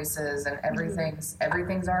invoices and everything's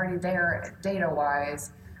already there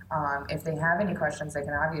data-wise, If they have any questions, they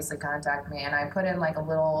can obviously contact me. And I put in like a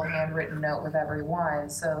little handwritten note with everyone,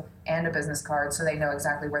 and a business card, so they know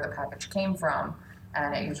exactly where the package came from.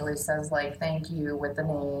 And it usually says like "thank you" with the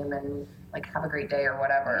name and like "have a great day" or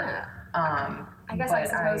whatever. Yeah. I guess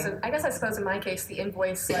I suppose in my case the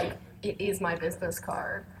invoice like it is my business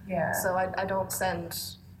card. Yeah. So I don't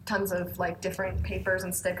send tons of like different papers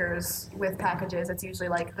and stickers with packages. It's usually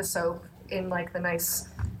like the soap in like the nice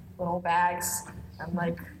little bags and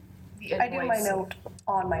like the invoice. I do my note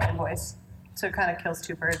on my invoice. So it kind of kills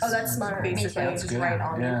two birds. Oh, that's smart. Basically, That's just good. right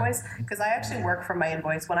on the Yeah. invoice. Because I actually work from my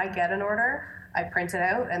invoice. When I get an order, I print it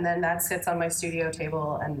out, and then that sits on my studio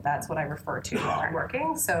table, and that's what I refer to while I'm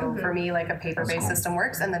working. So for me, like a paper-based system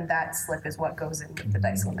works, and then that slip is what goes in with the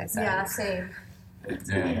dice when they send. Yeah, same.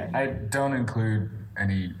 Yeah, I don't include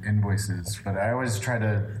any invoices, but I always try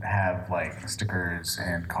to have like stickers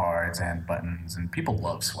and cards and buttons, and people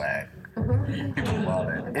love swag. People love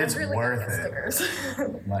it. It's really worth good it. Stickers.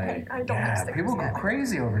 Like, I don't have stickers people go yet.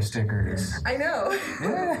 crazy over stickers. I know.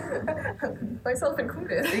 Yeah, Myself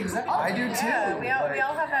included. exactly. I do too. Yeah, we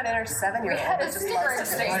all have that inner 7-year-old had that a just sticker loves to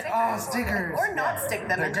stick Like, oh, stickers. or not stick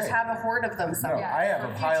them They're and just great. have a hoard of them No, somewhere. I have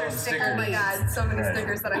a pile of Future sticker Oh my stickers. god, so many Right.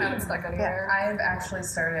 stickers that I haven't stuck anywhere. I've actually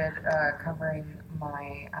started covering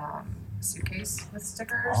my suitcase with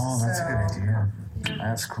stickers. Oh, that's a so good idea.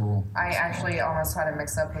 That's cool. I actually almost had a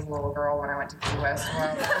mix-up with a little girl when I went to Key West.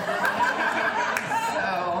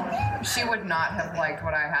 So she would not have liked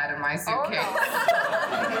what I had in my suitcase.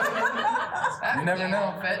 You never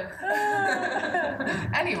know.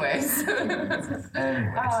 Anyways,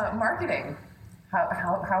 marketing.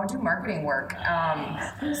 How do marketing work?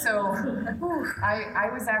 So I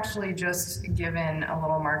was actually just given a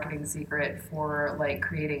little marketing secret for like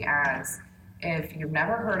creating ads. If you've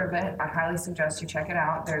never heard of it, I highly suggest you check it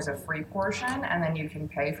out. There's a free portion, and then you can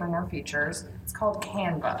pay for more features. It's called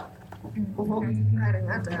Canva. Writing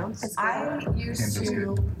that down. I used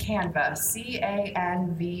to Canva,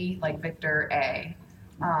 C-A-N-V, like Victor A.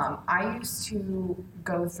 I used to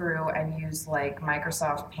go through and use like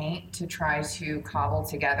Microsoft Paint to try to cobble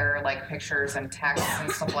together like pictures and text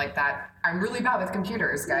and stuff like that. I'm really bad with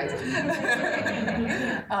computers, guys.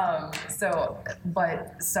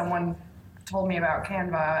 But someone told me about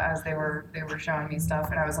Canva as they were showing me stuff,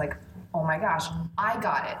 and I was like, oh my gosh, I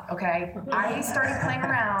got it, okay? I started playing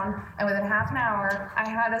around, and within half an hour, I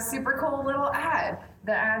had a super cool little ad.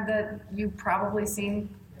 The ad that you've probably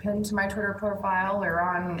seen pinned to my Twitter profile or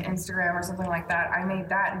on Instagram or something like that. I made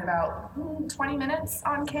that in about 20 minutes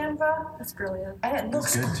on Canva. That's brilliant. And it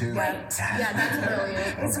looks Good too. great. Yeah, that's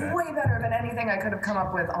brilliant. It's way better than anything I could have come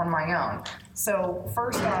up with on my own. So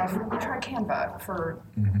first off, try Canva for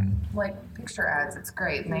like picture ads. It's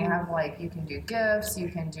great. And they have like, you can do GIFs, you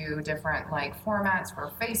can do different like formats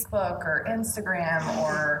for Facebook or Instagram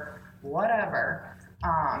or whatever.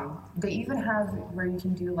 They even have where you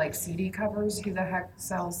can do like CD covers. Who the heck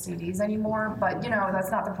sells CDs anymore? But you know, that's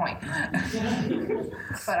not the point.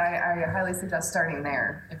 But I highly suggest starting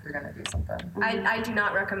there if you're gonna do something. I do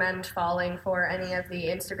not recommend falling for any of the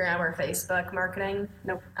Instagram or Facebook marketing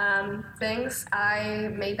things. I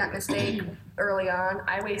made that mistake early on.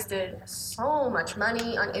 I wasted so much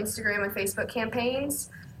money on Instagram and Facebook campaigns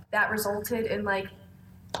that resulted in like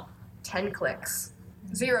 10 clicks.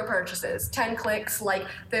 0 purchases, 10 clicks, like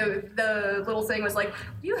the little thing was like,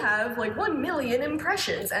 you have like 1 million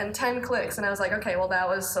impressions and 10 clicks. And I was like, okay, well that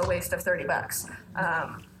was a waste of $30.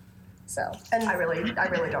 And I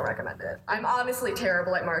really don't recommend it. I'm honestly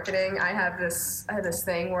terrible at marketing. I have this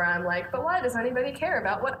thing where I'm like, but why does anybody care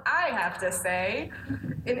about what I have to say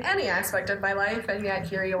in any aspect of my life? And yet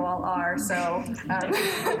here you all are. So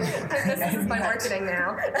this is my marketing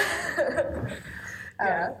now.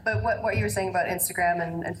 But what you were saying about Instagram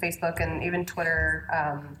and Facebook and even Twitter,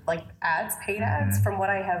 like ads, paid ads, from what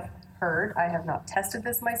I have heard, I have not tested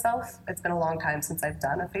this myself. It's been a long time since I've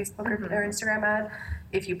done a Facebook or Instagram ad.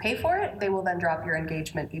 If you pay for it, they will then drop your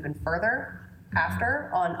engagement even further after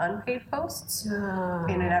on unpaid posts in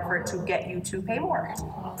an effort to get you to pay more.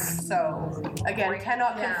 So again,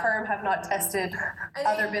 cannot confirm, have not tested.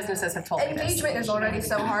 Other businesses have told me this. Engagement is already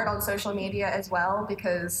so hard on social media as well,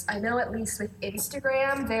 because I know at least with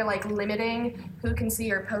Instagram, they're like limiting who can see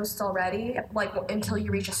your posts already, like until you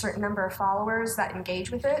reach a certain number of followers that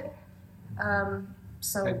engage with it.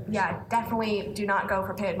 So yeah, definitely do not go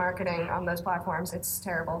for paid marketing on those platforms. It's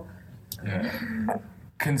terrible. Yeah.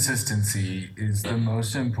 Consistency is the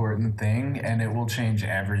most important thing, and it will change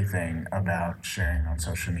everything about sharing on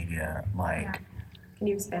social media. Like, Can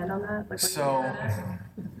you expand on that? Like, so,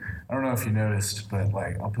 I don't know if you noticed, but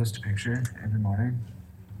like, I'll post a picture every morning.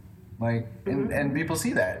 Like, and people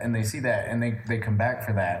see that, and they see that, and they come back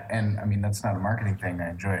for that. And I mean, that's not a marketing thing. I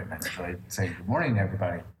enjoy it. I enjoy saying good morning to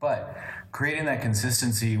everybody. But creating that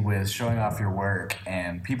consistency with showing off your work,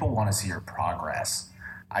 and people want to see your progress.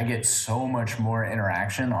 I get so much more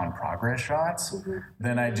interaction on progress shots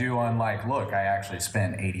than I do on like, look, I actually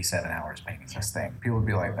spent 87 hours painting this thing. People would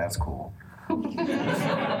be like, that's cool.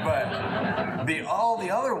 But all the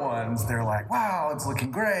other ones, they're like, wow, it's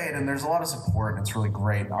looking great, and there's a lot of support, and it's really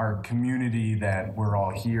great. Our community that we're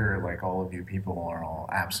all here, like all of you people, are all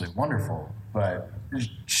absolutely wonderful. But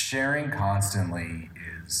sharing constantly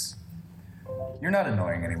is, you're not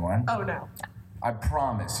annoying anyone. Oh, no. I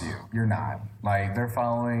promise you, you're not. Like,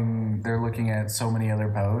 they're looking at so many other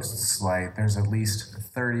posts. Like, there's at least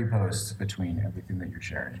 30 posts between everything that you're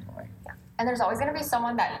sharing. Like, And there's always going to be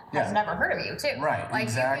someone that has never heard of you, too. Right, like,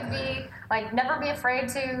 exactly. You could be, like, never be afraid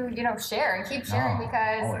to, share and keep sharing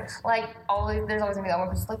because, always. there's always going to be that one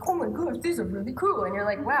who's like, oh my gosh, these are really cool. And you're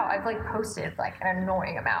like, wow, I've, posted, an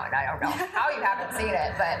annoying amount. And I don't know how you haven't seen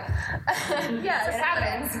it, but Yeah, it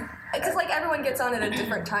happens. Because everyone gets on at a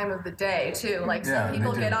different time of the day too. Some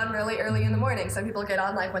people get on really early in the morning. Some people get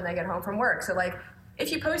on when they get home from work. So if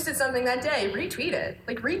you posted something that day, retweet it.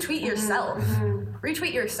 Retweet yourself.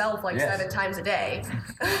 Retweet yourself 7 times a day.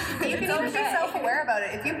 You can even be self-aware about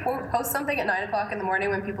it. If you post something at 9 o'clock in the morning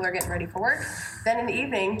when people are getting ready for work, then in the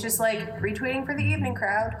evening, just retweeting for the evening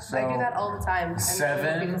crowd. So, I do that all the time.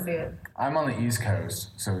 And people see it. I'm on the East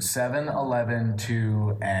Coast, so 7, 11,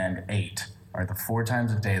 2, and 8 are the 4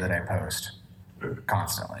 times a day that I post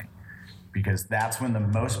constantly. Because that's when the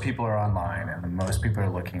most people are online and the most people are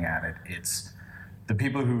looking at it. It's the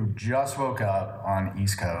people who just woke up on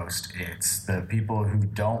East Coast. It's the people who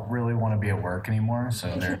don't really want to be at work anymore, so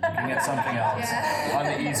they're looking at something else on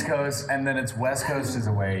the East Coast. And then it's West Coast is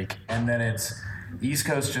awake, and then it's East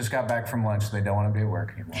Coast just got back from lunch, so they don't want to be at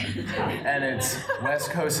work anymore. And it's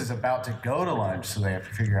West Coast is about to go to lunch, so they have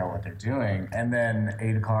to figure out what they're doing. And then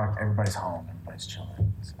 8 o'clock, everybody's home, everybody's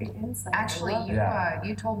chilling. So. Actually,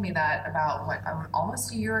 you told me that about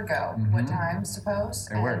almost a year ago. What times to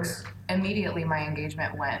post? It works. Immediately, my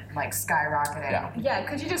engagement went skyrocketing. Yeah,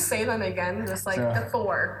 could you just say them again? Just the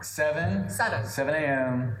 4. 7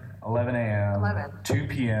 a.m., 11 a.m., 11. 2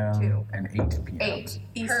 p.m., 2. and 8 p.m. 8.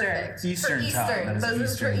 Eastern. Eastern time. That is Those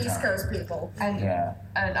Eastern are for East time. Coast people.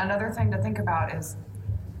 And another thing to think about is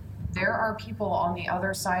there are people on the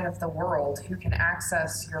other side of the world who can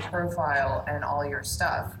access your profile and all your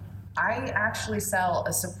stuff. I actually sell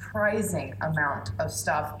a surprising amount of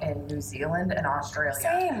stuff in New Zealand and Australia.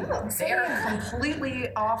 Same. They're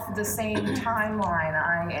completely off the same timeline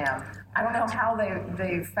I am. I don't know how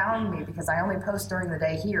they found me because I only post during the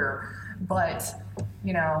day here, but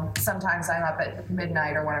sometimes I'm up at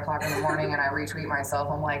midnight or 1 o'clock in the morning and I retweet myself.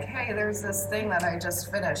 I'm like, hey, there's this thing that I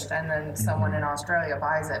just finished, and then someone in Australia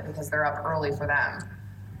buys it because they're up early for them.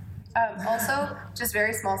 Also, just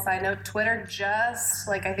very small side note, Twitter just,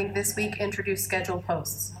 I think this week, introduced scheduled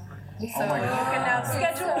posts. So my you can now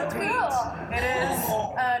schedule a tweet. It is,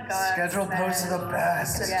 God. Schedule posts are the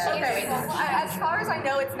best. Yeah. Okay, as far as I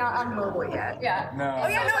know, it's not on mobile yet. Yeah. No. Oh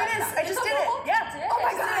yeah, no, it is. I just did it. Yeah. Oh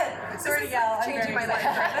my God. Sorry to yell. I'm Changing very my life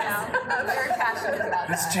excited. right now. I'm very passionate about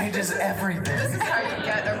This that. changes everything. This is how you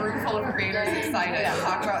get a room full of creators excited to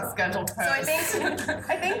talk about scheduled posts. So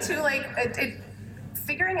I think too,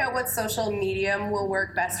 figuring out what social medium will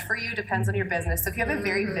work best for you depends on your business. So if you have a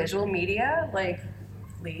very visual media, like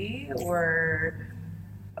Lee, or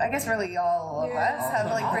I guess really all of us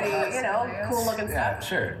have pretty, cool looking Yeah, stuff.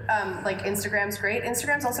 sure. Instagram's great.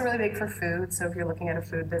 Instagram's also really big for food. So if you're looking at a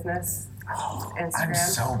food business, Instagram. I'm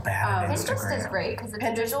so bad at Pinterest is Instagram. great because it's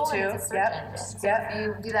Pinterest visual too. and it's a search Yep. engine. So Yep. if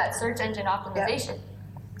you do that search engine optimization,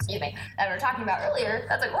 that we were talking about earlier,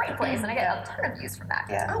 that's a great place, and I get a ton of views from that.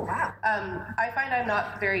 Yeah. Oh, wow. I find I'm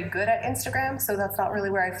not very good at Instagram, so that's not really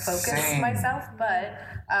where I focus Same. myself. But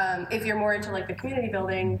if you're more into the community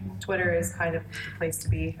building, Twitter is kind of the place to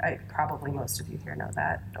be. Probably most of you here know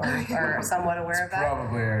that, or are somewhat aware of that.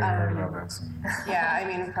 Probably already heard about that. Yeah, I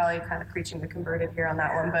mean, probably kind of preaching the converted here on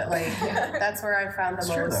that one, but that's where I found the It's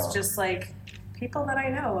true, most, though. just people that I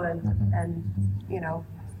know and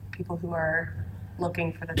people who are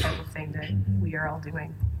looking for the type of thing that we are all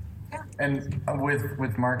doing. And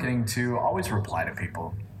with marketing too, always reply to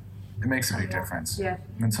people. It makes a big difference. Yeah.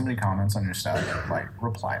 When somebody comments on your stuff,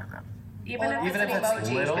 reply to them. Even if Even it's if an it's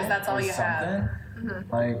emoji, little because that's all or you have.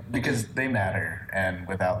 something, because they matter, and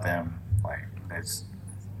without them,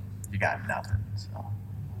 you got nothing. So,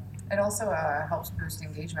 It also helps boost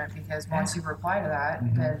engagement because once you reply to that,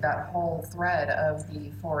 then that whole thread of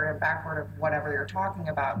the forward and backward of whatever you're talking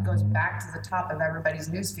about goes back to the top of everybody's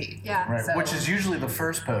newsfeed. Yeah. Right, So- which is usually the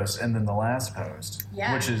first post and then the last post,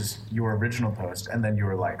 which is your original post, and then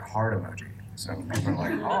your like heart emoji. So people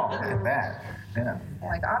are like, oh, look at that. Yeah.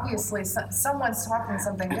 Like, obviously, someone's talking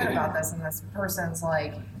something good about this, and this person's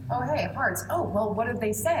like, oh, hey, hearts. Oh, well, what did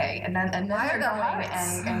they say? And then they're going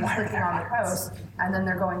and clicking on the post, and then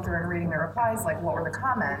they're going through and reading the replies, like, what were the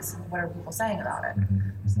comments? What are people saying about it?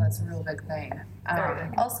 So that's a real big thing.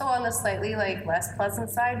 Also, on the slightly like less pleasant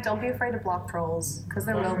side, don't be afraid to block trolls because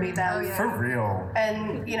there will be them. For real.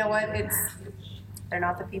 And you know what? They're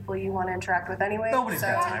not the people you want to interact with anyway. Nobody's so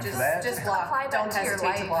got time just, for that. Just block. Apply that Don't to your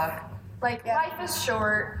hesitate to life. block. Like, life is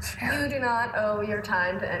short. You do not owe your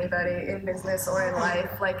time to anybody in business or in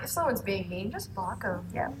life. Like, if someone's being mean, just block them.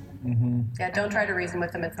 Yeah. Yeah, don't try to reason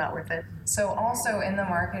with them. It's not worth it. So also in the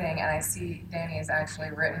marketing, and I see Danny has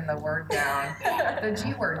actually written the word down, the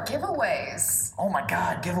G word, giveaways. Oh my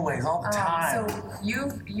God, giveaways all the time. So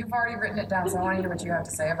you've already written it down, so I want to hear what you have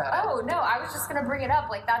to say about it. Oh, no, I was just going to bring it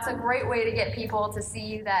up. Like, that's a great way to get people to see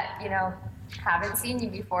you that, you know, haven't seen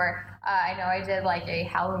you before. I know I did like a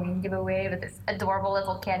Halloween giveaway with this adorable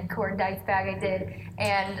little candy corn dice bag I did.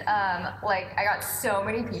 And like, I got so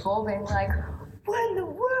many people being like, what in the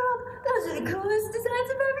world? Those are the coolest designs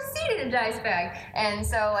I've ever seen in a dice bag. And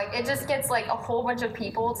so like it just gets like a whole bunch of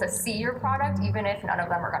people to see your product, even if none of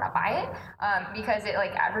them are gonna buy it, because it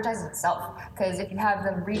like advertises itself. Because if you have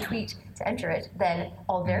them retweet to enter it, then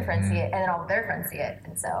all their friends see it, and then all their friends see it,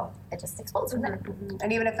 and so it just explodes from there.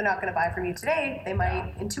 And even if they're not going to buy from you today, they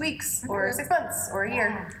might in 2 weeks or 6 months or a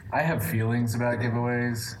year. I have feelings about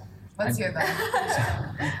giveaways. Let's hear them.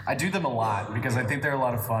 I do them a lot because I think they're a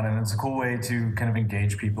lot of fun and it's a cool way to kind of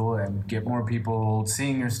engage people and get more people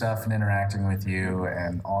seeing your stuff and interacting with you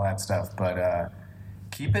and all that stuff. But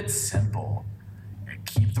keep it simple.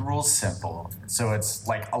 Keep the rules simple. So it's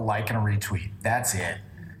like a like and a retweet. That's it.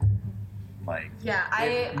 Like,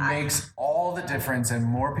 it makes all the difference, and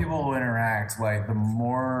more people will interact. Like, the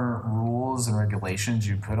more rules and regulations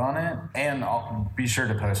you put on it, and I'll be sure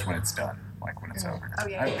to post when it's done, like when it's over. Oh,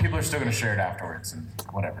 yeah. People are still going to share it afterwards and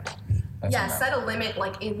whatever. That's Yeah, enough. set a limit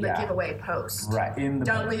like in the Yeah. giveaway post. Right, in the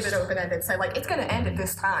Don't post. leave it open-ended. Say like, it's going to end at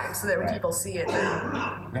this time, so that when Right. people see it,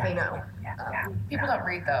 then they know. People don't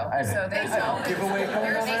read though, I so they don't. giveaway going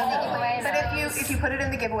on right now? But if you put it in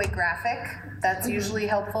the giveaway graphic, that's usually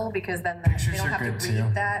helpful because then they Pictures don't are have to good, read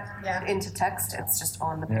too. that into text. It's just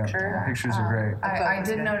on the Yeah, picture. pictures are great. I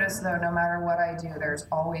did notice though, no matter what I do, there's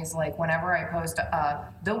always like whenever I post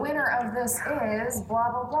the winner of this is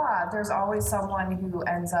blah blah blah, there's always someone who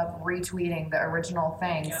ends up retweeting the original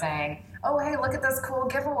thing saying, oh hey, look at this cool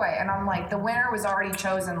giveaway, and I'm like, the winner was already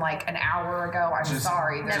chosen like an hour ago. I'm Just-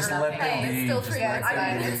 sorry. There's just let them nothing. be. It's still Just treated. let I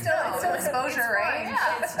them mean, be. it's still exposure, right?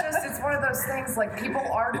 Yeah, it's one of those things like people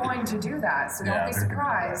are going to do that, so Yeah, don't be they're gonna do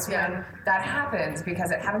surprised that. when that happens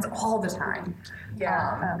because it happens all the time.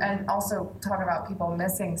 Yeah. And also talk about people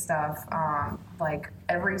missing stuff. Like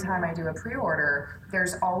every time I do a pre-order,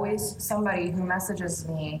 there's always somebody who messages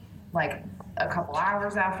me like a couple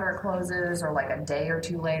hours after it closes or like a day or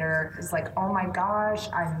two later. It's like, oh my gosh,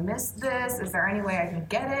 I missed this. Is there any way I can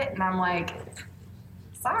get it? And I'm like,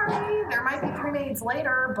 sorry, there might be pre-mades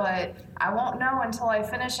later, but I won't know until I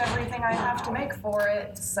finish everything I have to make for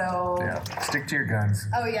it. So Yeah, stick to your guns.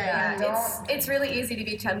 Oh yeah, Yeah, it's really easy to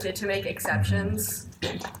be tempted to make exceptions.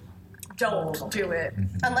 Don't do it.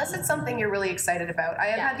 Unless it's something you're really excited about. I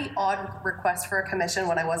have had the odd request for a commission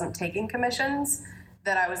when I wasn't taking commissions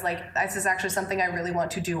that I was like, this is actually something I really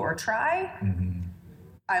want to do or try.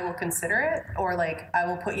 I will consider it, or like I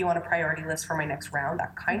will put you on a priority list for my next round,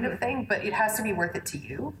 that kind of thing. But it has to be worth it to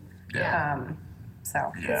you. Yeah.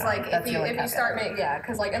 So It's like That's if the only you caveat. start making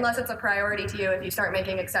because like unless it's a priority to you, if you start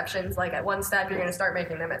making exceptions like at one step, you're going to start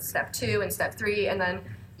making them at step 2 and step 3, and then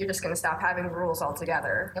you're just going to stop having rules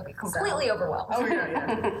altogether. You'll be completely overwhelmed. Oh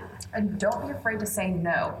yeah. And don't be afraid to say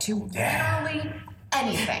no to literally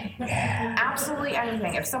anything. Absolutely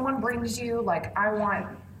anything. If someone brings you, like,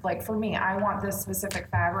 for me, I want this specific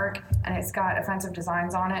fabric and it's got offensive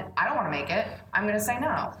designs on it, I don't want to make it, I'm going to say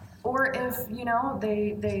no. Or if,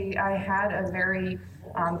 I had a very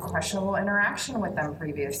questionable interaction with them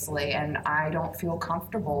previously and I don't feel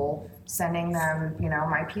comfortable sending them,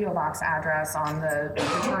 my P.O. Box address on the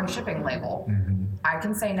return shipping label, I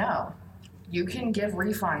can say no. you can give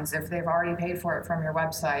refunds if they've already paid for it from your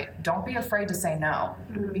website. Don't be afraid to say no,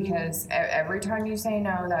 because every time you say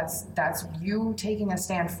no, that's you taking a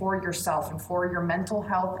stand for yourself and for your mental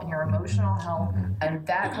health and your emotional health. And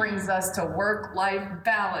that brings us to work-life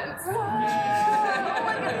balance.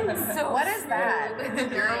 So what is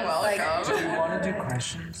that? You're welcome. Do you want to do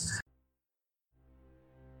questions?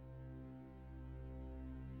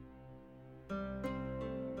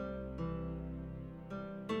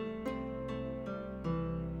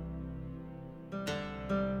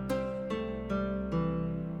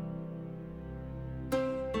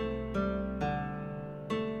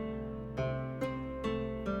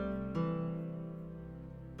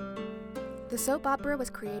 The soap opera was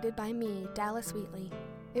created by me, Dallas Wheatley.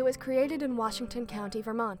 It was created in Washington County,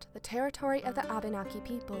 Vermont, the territory of the Abenaki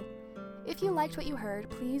people. If you liked what you heard,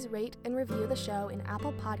 please rate and review the show in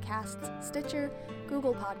Apple Podcasts, Stitcher,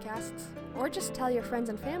 Google Podcasts, or just tell your friends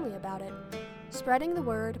and family about it. Spreading the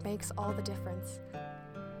word makes all the difference.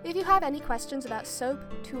 If you have any questions about soap,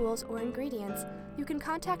 tools, or ingredients, you can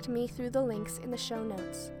contact me through the links in the show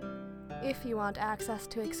notes. If you want access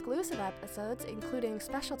to exclusive episodes, including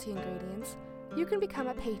specialty ingredients, you can become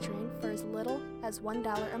a patron for as little as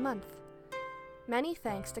 $1 a month. Many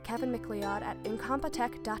thanks to Kevin McLeod at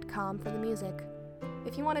Incompetech.com for the music.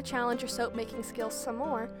 If you want to challenge your soap-making skills some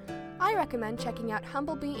more, I recommend checking out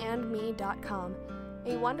HumbleBeeandMe.com,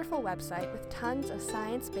 a wonderful website with tons of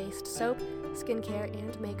science-based soap, skincare,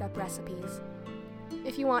 and makeup recipes.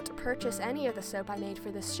 If you want to purchase any of the soap I made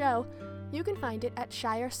for this show, you can find it at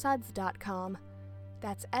ShireSuds.com.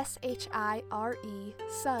 That's SHIRE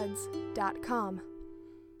Suds.com.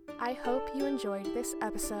 I hope you enjoyed this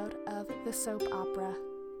episode of The Soap Opera.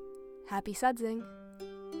 Happy sudsing!